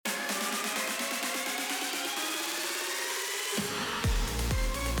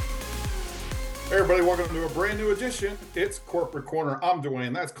everybody, welcome to a brand new edition. It's Corporate Corner. I'm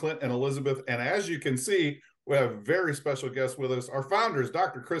Dwayne, that's Clint and Elizabeth. And as you can see, we have very special guests with us, our founders,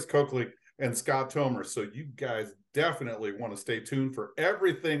 Dr. Chris Coakley and Scott Tomer. So you guys definitely want to stay tuned for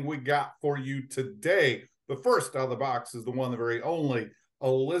everything we got for you today. But first out of the box is the one, the very only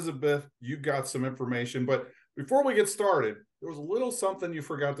Elizabeth. You got some information. But before we get started, there was a little something you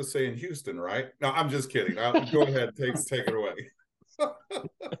forgot to say in Houston, right? No, I'm just kidding. Go ahead, take it away.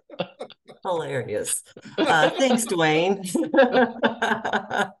 Hilarious. Thanks, Dwayne.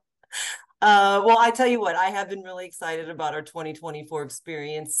 Well, I tell you what, I have been really excited about our 2024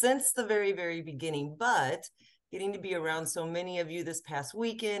 experience since the very, very beginning, but getting to be around so many of you this past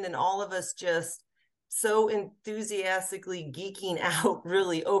weekend and all of us just so enthusiastically geeking out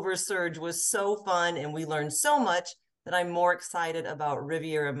really over Surge was so fun, and we learned so much that I'm more excited about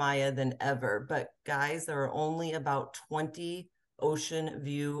Riviera Maya than ever. But guys, there are only about 20 ocean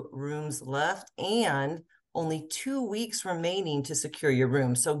view rooms left and only 2 weeks remaining to secure your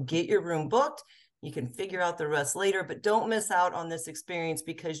room. So get your room booked. You can figure out the rest later, but don't miss out on this experience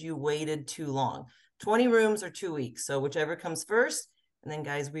because you waited too long. 20 rooms or 2 weeks. So whichever comes first. And then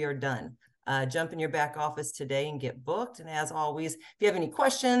guys, we are done. Jump in your back office today and get booked. And as always, if you have any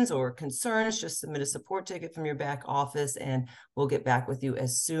questions or concerns, just submit a support ticket from your back office and we'll get back with you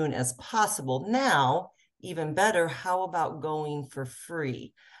as soon as possible. Now, even better, how about going for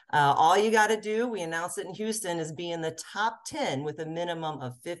free? All you got to do, we announced it in Houston, is be in the top 10 with a minimum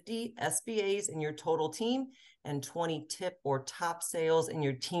of 50 SBAs in your total team and 20 tip or top sales in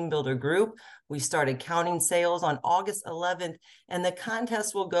your team builder group. We started counting sales on August 11th, and the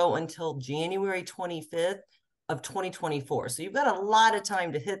contest will go until January 25th of 2024. So you've got a lot of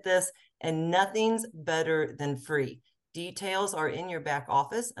time to hit this, and nothing's better than free. Details are in your back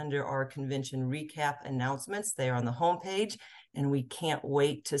office under our convention recap announcements. They are on the homepage, and we can't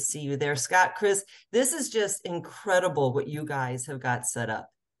wait to see you there. Scott, Chris, this is just incredible what you guys have got set up.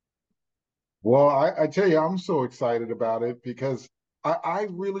 Well, I tell you, I'm so excited about it because I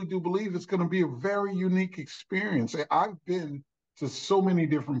really do believe it's going to be a very unique experience. I've been to so many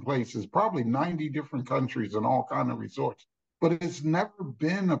different places, probably 90 different countries and all kinds of resorts, but it's never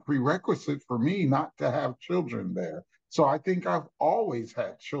been a prerequisite for me not to have children there. So I think I've always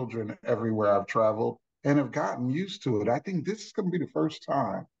had children everywhere I've traveled and have gotten used to it. I think this is going to be the first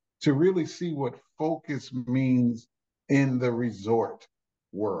time to really see what focus means in the resort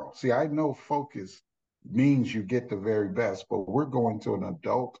world. See, I know focus means you get the very best, but we're going to an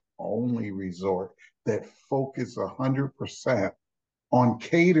adult-only resort that focus 100% on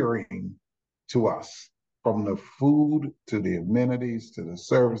catering to us, from the food to the amenities to the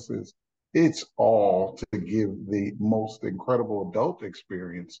services. It's all to give the most incredible adult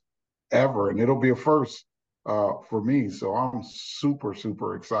experience ever. And it'll be a first for me. So I'm super,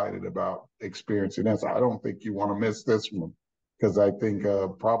 super excited about experiencing this. I don't think you want to miss this one because I think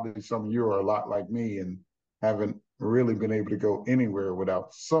probably some of you are a lot like me and haven't really been able to go anywhere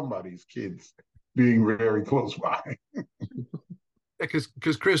without somebody's kids being very close by.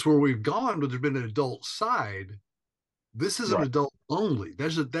 Because Chris, where we've gone, there's been an adult side. This is an adult only.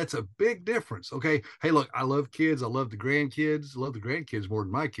 That's a big difference. Okay. Hey, look, I love kids. I love the grandkids. I love the grandkids more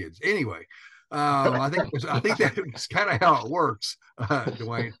than my kids. Anyway, I think that's kind of how it works,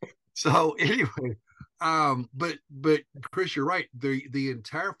 Dwayne. So anyway, but Chris, you're right. The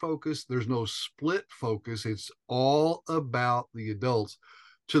entire focus, there's no split focus. It's all about the adults,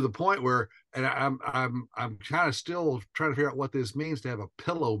 to the point where, and I'm kind of still trying to figure out what this means to have a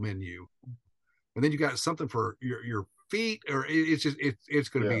pillow menu, and then you got something for your feet, or it's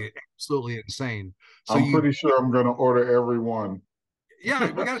going to be absolutely insane. So I'm pretty sure I'm going to order every one. Yeah,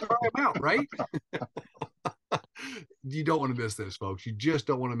 we got to try them out, right? You don't want to miss this, folks. You just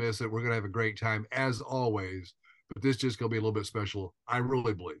don't want to miss it. We're going to have a great time as always, but this just going to be a little bit special, I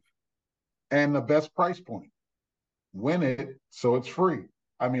really believe. And the best price point. Win it, so it's free.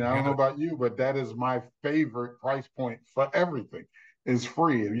 I mean, I don't know about you, but that is my favorite price point for everything. Is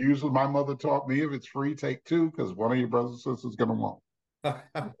free. And usually my mother taught me, if it's free, take two, because one of your brothers and sisters is going to want.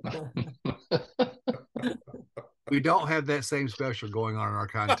 We don't have that same special going on in our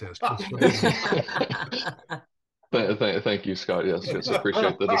contest. Thank you, Scott. Yes,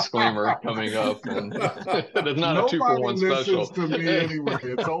 appreciate the disclaimer coming up. And it's not a 2-for-1 special. Nobody listens to me anyway.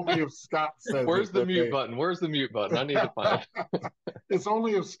 It's only if Scott says Where's the mute button? Where's the mute button? I need to find it. It's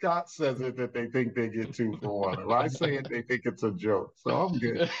only if Scott says it that they think they get 2-for-1. If I say it, they think it's a joke. So I'm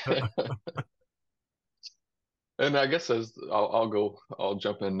good. And I guess I'll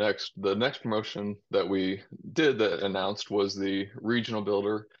jump in next. The next promotion that we did that announced was the Regional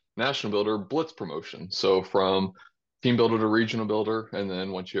Builder, National Builder Blitz promotion. So from team builder to regional builder. And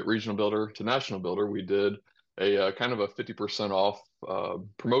then once you hit regional builder to national builder, we did a kind of a 50% off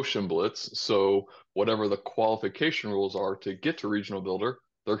promotion blitz. So whatever the qualification rules are to get to regional builder,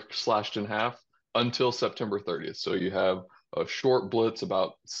 they're slashed in half until September 30th. So you have a short blitz,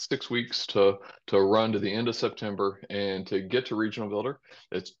 about 6 weeks to run to the end of September. And to get to regional builder,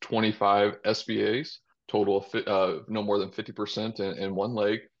 it's 25 SBAs, total of no more than 50% in one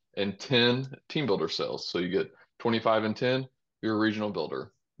leg, and 10 team builder sales. So you get 25 and 10, you're a regional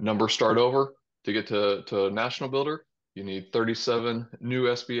builder. Numbers start over. To get to national builder, you need 37 new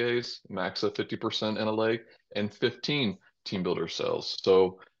SBAs, max of 50% in a leg, and 15 team builder sales.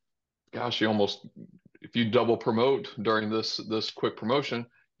 So gosh, if you double promote during this quick promotion,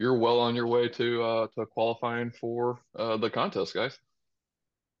 you're well on your way to qualifying for the contest, guys.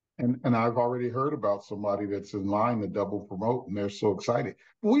 And I've already heard about somebody that's in line to double promote, and they're so excited.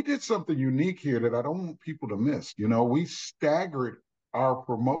 We did something unique here that I don't want people to miss. You know, we staggered our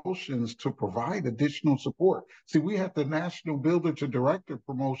promotions to provide additional support. See, we had the national builder to director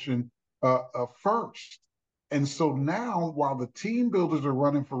promotion first. And so now, while the team builders are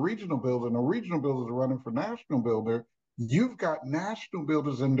running for regional builder and the regional builders are running for national builder, you've got national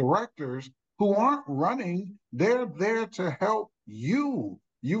builders and directors who aren't running. They're there to help you.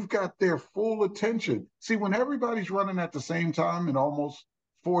 You've got their full attention. See, when everybody's running at the same time, it almost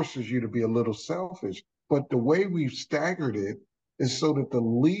forces you to be a little selfish. But the way we've staggered it is so that the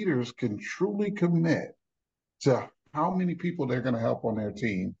leaders can truly commit to how many people they're going to help on their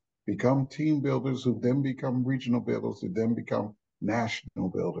team, become team builders, who then become regional builders, who then become national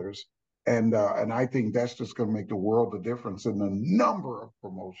builders. And I think that's just going to make the world of difference in the number of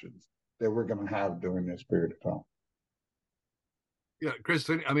promotions that we're going to have during this period of time. Yeah, Chris,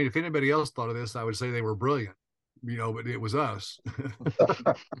 I mean, if anybody else thought of this, I would say they were brilliant, but it was us.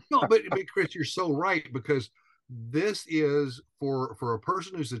 No, but Chris, you're so right, because this is for a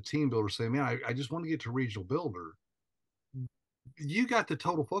person who's a team builder saying, man, I just want to get to regional builder. You got the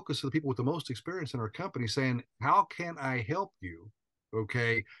total focus of the people with the most experience in our company saying, how can I help you?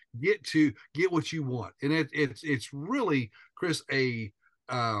 Okay, get what you want. And it's really, Chris,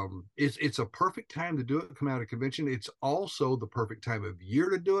 it's a perfect time to do it, come out of convention. It's also the perfect time of year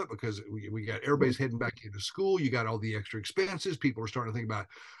to do it, because we got everybody's heading back into school. You got all the extra expenses. People are starting to think about,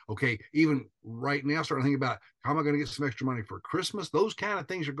 okay, even right now, starting to think about, how am I going to get some extra money for Christmas? Those kind of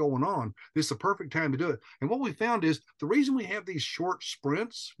things are going on. This is the perfect time to do it. And what we found is the reason we have these short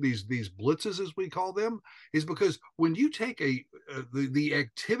sprints, these blitzes, as we call them, is because when you take the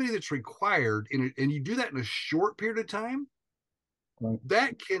activity that's required and you do that in a short period of time,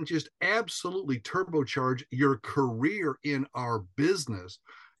 that can just absolutely turbocharge your career in our business.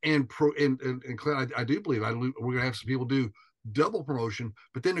 And Clint, I do believe we're going to have some people do double promotion,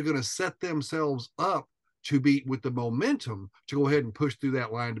 but then they're going to set themselves up to be with the momentum to go ahead and push through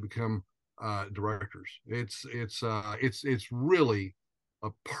that line to become directors. It's really a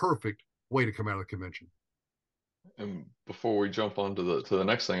perfect way to come out of the convention. And before we jump on to the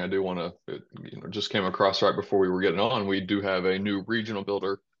next thing, I do want to, just came across right before we were getting on, we do have a new regional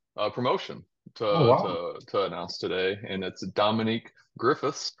builder promotion to announce today, and it's Dominique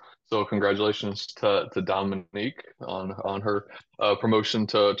Griffiths. So congratulations to Dominique on her promotion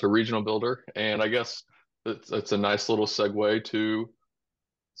to regional builder. And I guess it's a nice little segue to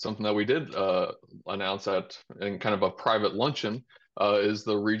something that we did announce in kind of a private luncheon. Is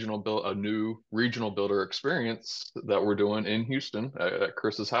a new regional builder experience that we're doing in Houston at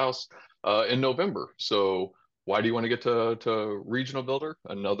Chris's house in November. So why do you want to get to regional builder?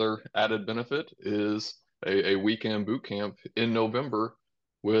 Another added benefit is a weekend boot camp in November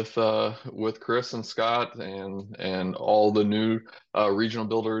with Chris and Scott and all the new regional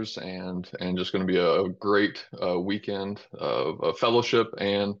builders, and just going to be a great weekend of fellowship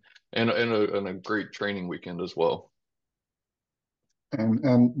and a great training weekend as well.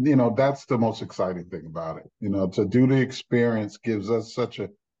 And that's the most exciting thing about it. To do the experience gives us such a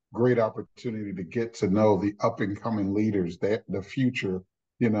great opportunity to get to know the up and coming leaders, the future,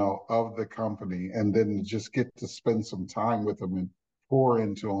 of the company, and then just get to spend some time with them and pour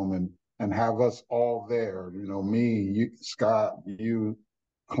into them and have us all there. Me, you, Scott, you,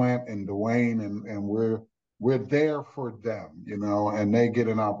 Clint, and Dwayne, and we're there for them, and they get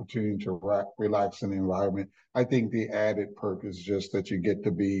an opportunity to relax in the environment. I think the added perk is just that you get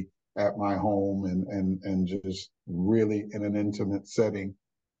to be at my home and just really in an intimate setting.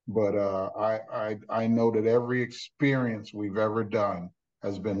 But I know that every experience we've ever done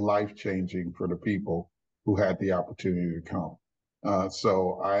has been life-changing for the people who had the opportunity to come.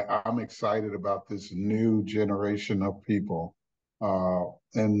 So I'm excited about this new generation of people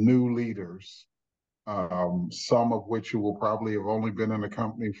and new leaders some of which who will probably have only been in the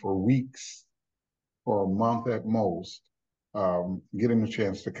company for weeks or a month at most, getting a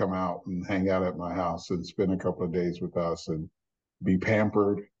chance to come out and hang out at my house and spend a couple of days with us and be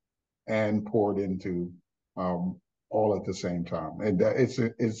pampered and poured into, all at the same time. And it's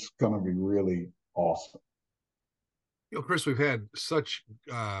going to be really awesome. You know, Chris, we've had such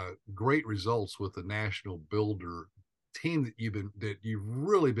great results with the National Builder team that you've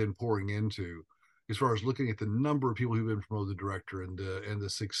really been pouring into, as far as looking at the number of people who've been promoted to director and the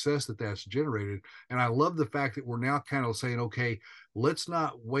success that that's generated. And I love the fact that we're now kind of saying, okay, let's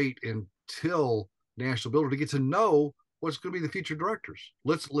not wait until National Builder to get to know what's going to be the future directors.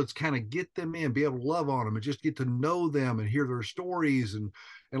 Let's kind of get them in, be able to love on them, and just get to know them and hear their stories, and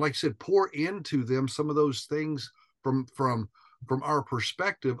like I said, pour into them some of those things from our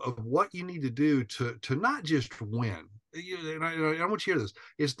perspective of what you need to do to not just win. And I want you to hear this.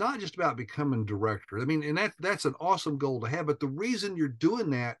 It's not just about becoming director. I mean, and that's an awesome goal to have, but the reason you're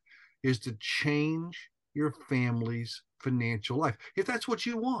doing that is to change your family's financial life, if that's what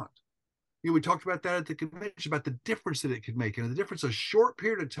you want. You know, we talked about that at the convention, about the difference that it could make, and the difference a short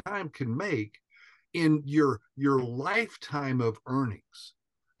period of time can make in your lifetime of earnings.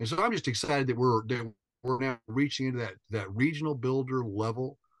 And so I'm just excited that we're now reaching into that regional builder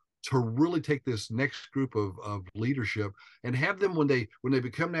level to really take this next group of leadership and have them, when they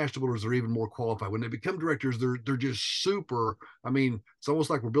become national builders, they're even more qualified. When they become directors, they're just super. I mean, it's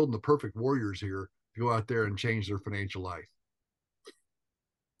almost like we're building the perfect warriors here to go out there and change their financial life.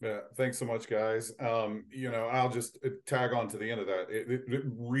 Yeah, thanks so much, guys. You know, I'll just tag on to the end of that. It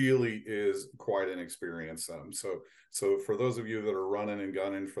really is quite an experience. So for those of you that are running and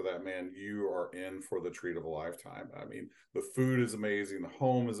gunning for that, man, you are in for the treat of a lifetime. I mean, the food is amazing, the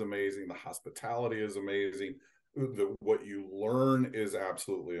home is amazing, the hospitality is amazing. What you learn is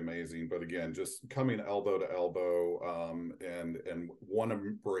absolutely amazing. But again, just coming elbow to elbow, and one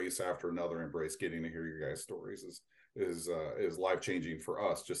embrace after another embrace, getting to hear your guys' stories is life-changing for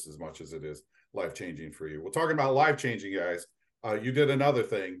us just as much as it is life-changing for you. We're talking about life-changing, guys. You did another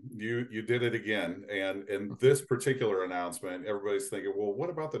thing. You did it again, and this particular announcement, everybody's thinking, well, what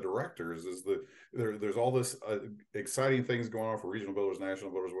about the directors? There's all this exciting things going on for regional builders,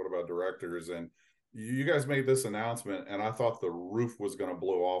 national builders. What about directors? And you guys made this announcement, and I thought the roof was going to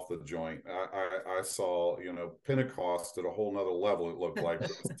blow off the joint. I saw, you know, Pentecost at a whole nother level. It looked like there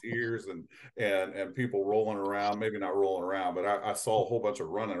was tears and people rolling around, maybe not rolling around, but I saw a whole bunch of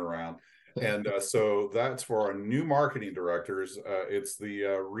running around. And so that's for our new marketing directors. It's the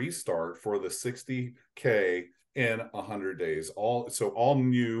restart for the 60K in 100 days. All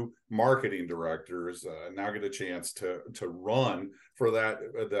new marketing directors now get a chance to run for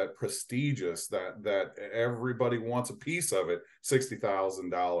that prestigious, that everybody wants a piece of it,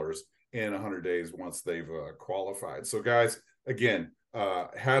 $60,000 in 100 days once they've qualified. So guys, again,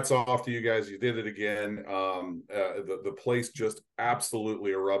 hats off to you guys. You did it again. The place just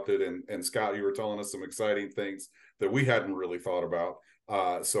absolutely erupted, and Scott, you were telling us some exciting things that we hadn't really thought about.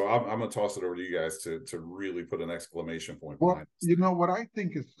 So I'm going to toss it over to you guys to really put an exclamation point behind it. You know, what I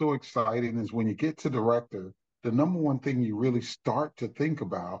think is so exciting is when you get to director, the number one thing you really start to think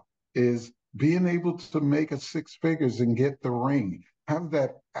about is being able to make a six figures and get the ring. Have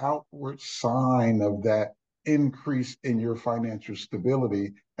that outward sign of that increase in your financial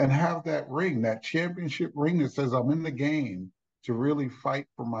stability, and have that ring, that championship ring that says, I'm in the game to really fight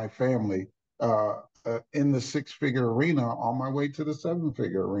for my family. In the six-figure arena, on my way to the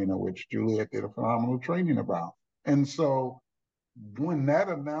seven-figure arena, which Juliet did a phenomenal training about. And so when that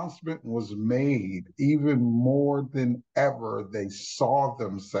announcement was made, even more than ever, they saw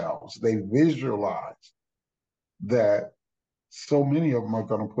themselves, they visualized that so many of them are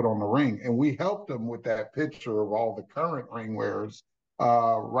going to put on the ring. And we helped them with that picture of all the current ring wearers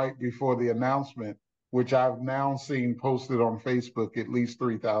right before the announcement, which I've now seen posted on Facebook at least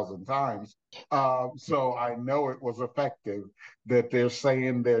 3,000 times. So I know it was effective, that they're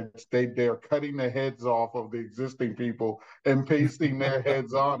saying they're cutting the heads off of the existing people and pasting their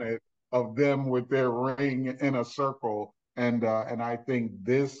heads on it, of them with their ring in a circle. And I think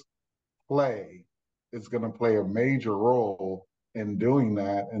this play is going to play a major role in doing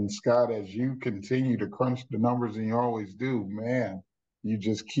that. And Scott, as you continue to crunch the numbers, and you always do, man, you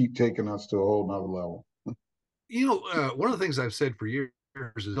just keep taking us to a whole nother level. You know, one of the things I've said for years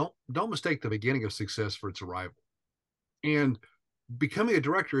is don't mistake the beginning of success for its arrival. And becoming a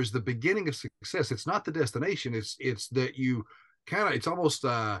director is the beginning of success. It's not the destination. It's that you kind of, it's almost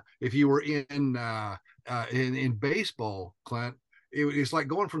if you were in baseball, Clint, it's like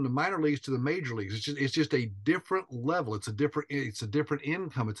going from the minor leagues to the major leagues. It's just a different level. It's a different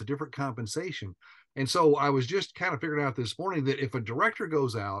income. It's a different compensation. And so I was just kind of figuring out this morning that if a director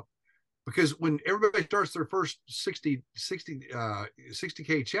goes out, because when everybody starts their first 60K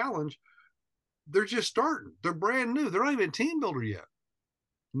challenge, they're just starting. They're brand new. They're not even a team builder yet.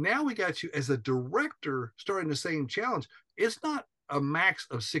 Now we got you as a director starting the same challenge. It's not a max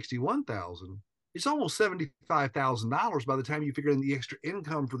of 61,000. It's almost $75,000 by the time you figure in the extra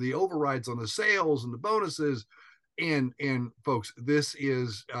income for the overrides on the sales and the bonuses. And folks, this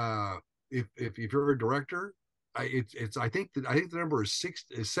is if you're a director, I think the number is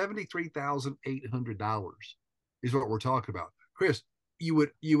 $73,800 is what we're talking about. Chris, you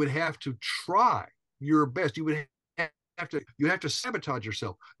would have to try your best. You would have to sabotage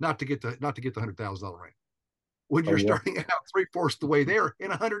yourself not to get the $100,000 rank when you're starting out 3/4 the way there in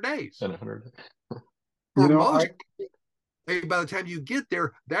 100 days. In 100 days. By the time you get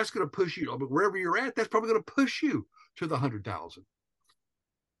there, that's going to push you. But wherever you're at, that's probably going to push you to the 100,000.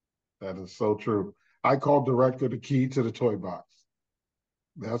 That is so true. I call director the key to the toy box.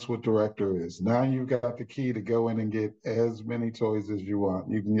 That's what director is. Now you've got the key to go in and get as many toys as you want.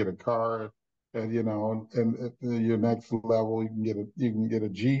 You can get a car, and and at your next level, you can get a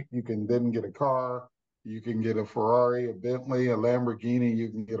Jeep. You can then get a car. You can get a Ferrari, a Bentley, a Lamborghini. You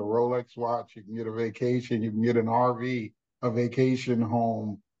can get a Rolex watch. You can get a vacation. You can get an RV, a vacation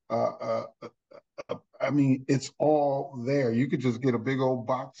home. I mean, it's all there. You could just get a big old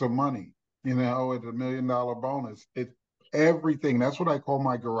box of money, at $1 million bonus. It's everything. That's what I call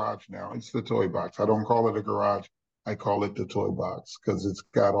my garage now. It's the toy box. I don't call it a garage. I call it the toy box because it's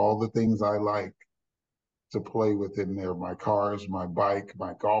got all the things I like to play with in there. My cars, my bike,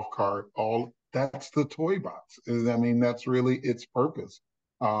 my golf cart, all. That's the toy box. I mean, that's really its purpose.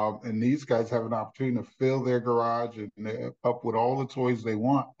 And these guys have an opportunity to fill their garage and up with all the toys they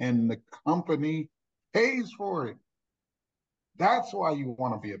want, and the company pays for it. That's why you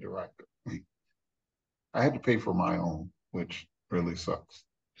want to be a director. I had to pay for my own, which really sucks.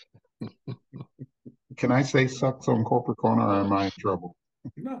 Can I say sucks on Corporate Corner, or am I in trouble?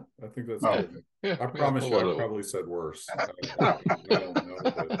 No, I think that's good. Yeah, I promise you, I probably said worse. I don't know,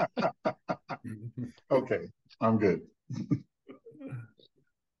 but... Okay, I'm good.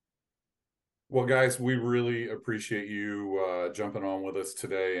 Well, guys, we really appreciate you jumping on with us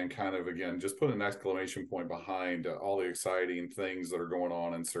today and kind of, again, just put an exclamation point behind all the exciting things that are going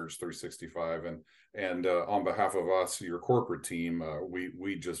on in Surge 365. And on behalf of us, your corporate team,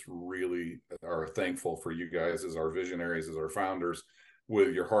 we just really are thankful for you guys as our visionaries, as our founders,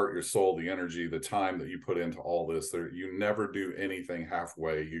 with your heart, your soul, the energy, the time that you put into all this. You never do anything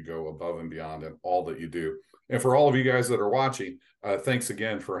halfway. You go above and beyond in all that you do. And for all of you guys that are watching, thanks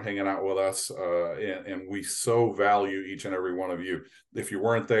again for hanging out with us. And we so value each and every one of you. If you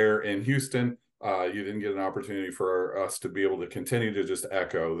weren't there in Houston, you didn't get an opportunity for us to be able to continue to just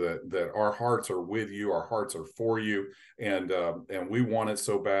echo that our hearts are with you, our hearts are for you, and we want it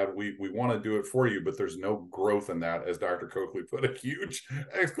so bad. We want to do it for you, but there's no growth in that, as Dr. Coakley put a huge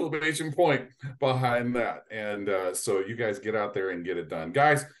exclamation point behind that. And so you guys get out there and get it done.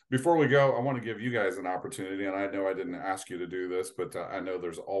 Guys, before we go, I want to give you guys an opportunity, and I know I didn't ask you to do this, but I know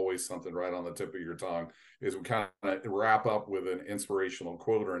there's always something right on the tip of your tongue, is we kind of wrap up with an inspirational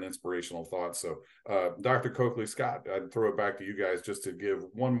quote or an inspirational thought. So Dr. Coakley, Scott, I'd throw it back to you guys just to give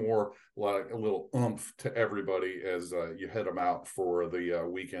one more, a little oomph to everybody as you head them out for the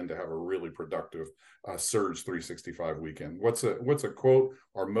weekend to have a really productive Surge 365 weekend. What's a quote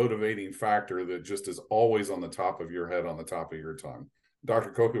or motivating factor that just is always on the top of your head, on the top of your tongue?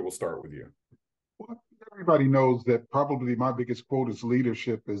 Dr. Coakley, we'll start with you. Well, everybody knows that probably my biggest quote is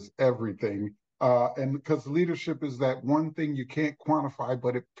leadership is everything. And because leadership is that one thing you can't quantify,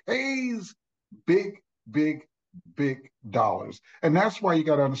 but it pays big, big, big dollars. And that's why you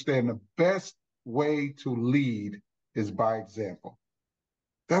got to understand the best way to lead is by example.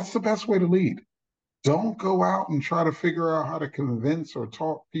 That's the best way to lead. Don't go out and try to figure out how to convince or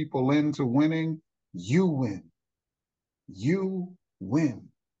talk people into winning. You win. You win.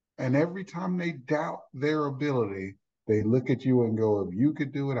 And every time they doubt their ability, they look at you and go, if you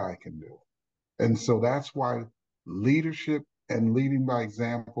could do it, I can do it. And so that's why leadership and leading by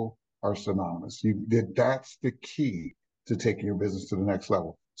example are synonymous. That's the key to taking your business to the next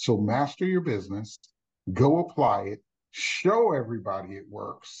level. So master your business, go apply it, show everybody it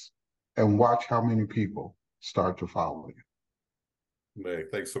works, and watch how many people start to follow you. Hey,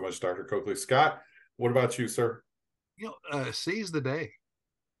 thanks so much, Dr. Coakley. Scott, what about you, sir? Seize the day.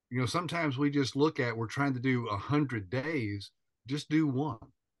 Sometimes we just we're trying to do 100 days, just do one.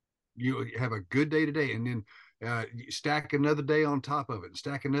 You have a good day today, and then Stack another day on top of it,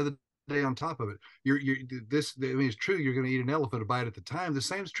 stack another day on top of it. You're this. I mean, it's true. You're going to eat an elephant a bite at the time. The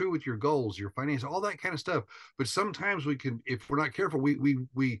same is true with your goals, your finance, all that kind of stuff. But sometimes we can, if we're not careful, we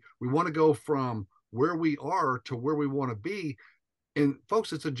want to go from where we are to where we want to be. And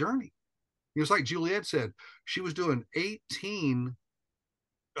folks, it's a journey. It's like Juliet said, she was doing 18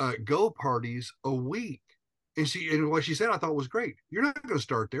 go parties a week. And what she said, I thought was great. You're not going to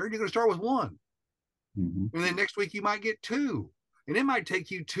start there. You're going to start with one. And then next week you might get two. And it might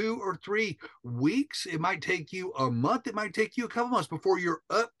take you 2 or 3 weeks. It might take you a month. It might take you a couple months before you're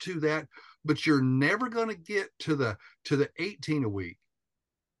up to that. But you're never going to get to the 18 a week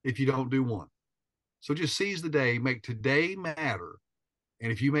if you don't do one. So just seize the day, make today matter.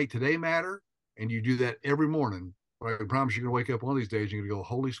 And if you make today matter and you do that every morning, I promise you're going to wake up one of these days, you're going to go,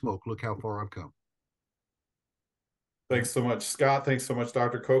 holy smoke, look how far I've come. Thanks so much, Scott. Thanks so much,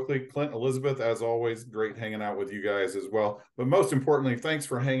 Dr. Coakley. Clint, Elizabeth, as always, great hanging out with you guys as well. But most importantly, thanks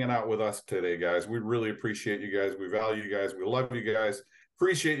for hanging out with us today, guys. We really appreciate you guys. We value you guys. We love you guys.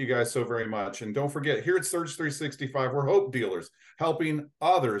 Appreciate you guys so very much. And don't forget, here at Surge 365, we're hope dealers, helping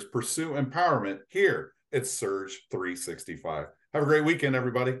others pursue empowerment here at Surge 365. Have a great weekend,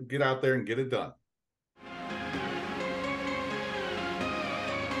 everybody. Get out there and get it done.